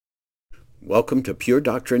Welcome to Pure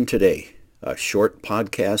Doctrine Today, a short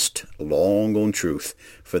podcast, long on truth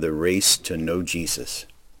for the race to know Jesus.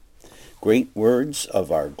 Great words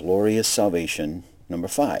of our glorious salvation. Number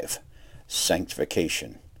 5,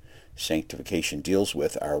 sanctification. Sanctification deals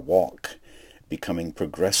with our walk, becoming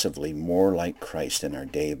progressively more like Christ in our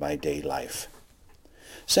day-by-day life.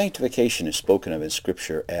 Sanctification is spoken of in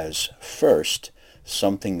Scripture as, first,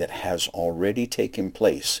 something that has already taken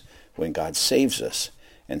place when God saves us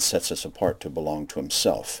and sets us apart to belong to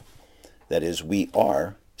himself. That is, we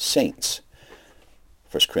are saints.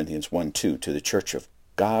 1 Corinthians 1:2, to the church of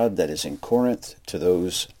God that is in Corinth, to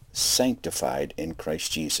those sanctified in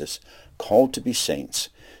Christ Jesus, called to be saints,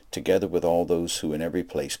 together with all those who in every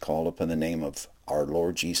place call upon the name of our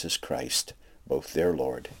Lord Jesus Christ, both their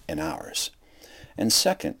Lord and ours. And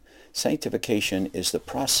second, sanctification is the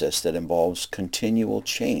process that involves continual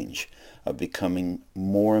change of becoming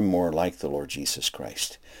more and more like the Lord Jesus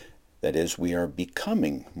Christ. That is, we are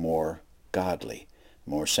becoming more godly,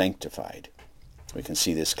 more sanctified. We can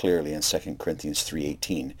see this clearly in 2 Corinthians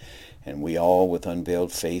 3:18. And we all with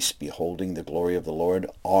unveiled face, beholding the glory of the Lord,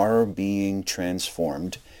 are being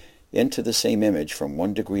transformed into the same image from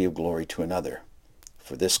one degree of glory to another.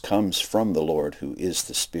 For this comes from the Lord, who is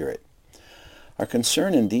the Spirit. Our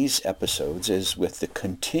concern in these episodes is with the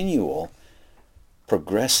continual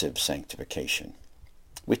progressive sanctification.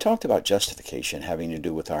 We talked about justification having to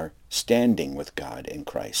do with our standing with God in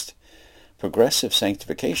Christ. Progressive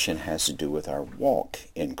sanctification has to do with our walk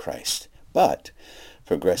in Christ. But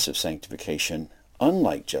progressive sanctification,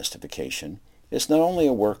 unlike justification, is not only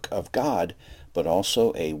a work of God, but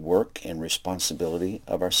also a work and responsibility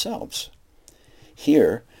of ourselves.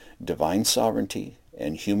 Here, divine sovereignty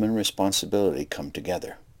and human responsibility come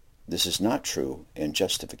together. This is not true in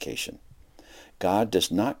justification. God does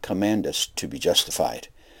not command us to be justified,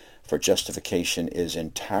 for justification is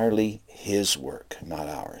entirely his work, not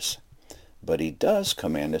ours. But he does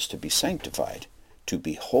command us to be sanctified, to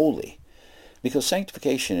be holy, because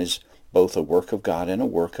sanctification is both a work of God and a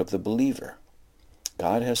work of the believer.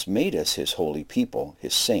 God has made us his holy people,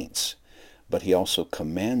 his saints, but he also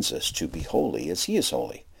commands us to be holy as he is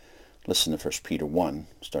holy. Listen to 1 Peter 1,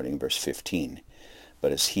 starting in verse 15.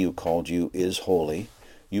 But as he who called you is holy,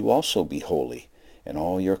 you also be holy in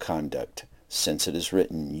all your conduct, since it is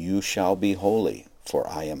written, you shall be holy, for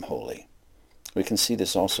I am holy. We can see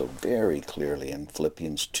this also very clearly in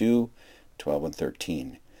Philippians 2:12 and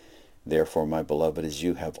 13. Therefore, my beloved, as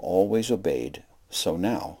you have always obeyed, so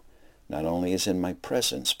now, not only as in my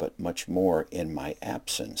presence, but much more in my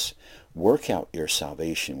absence, work out your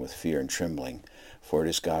salvation with fear and trembling, for it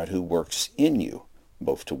is God who works in you,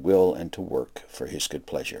 both to will and to work for his good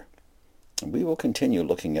pleasure. And we will continue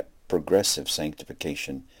looking at progressive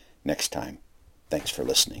sanctification next time. Thanks for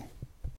listening.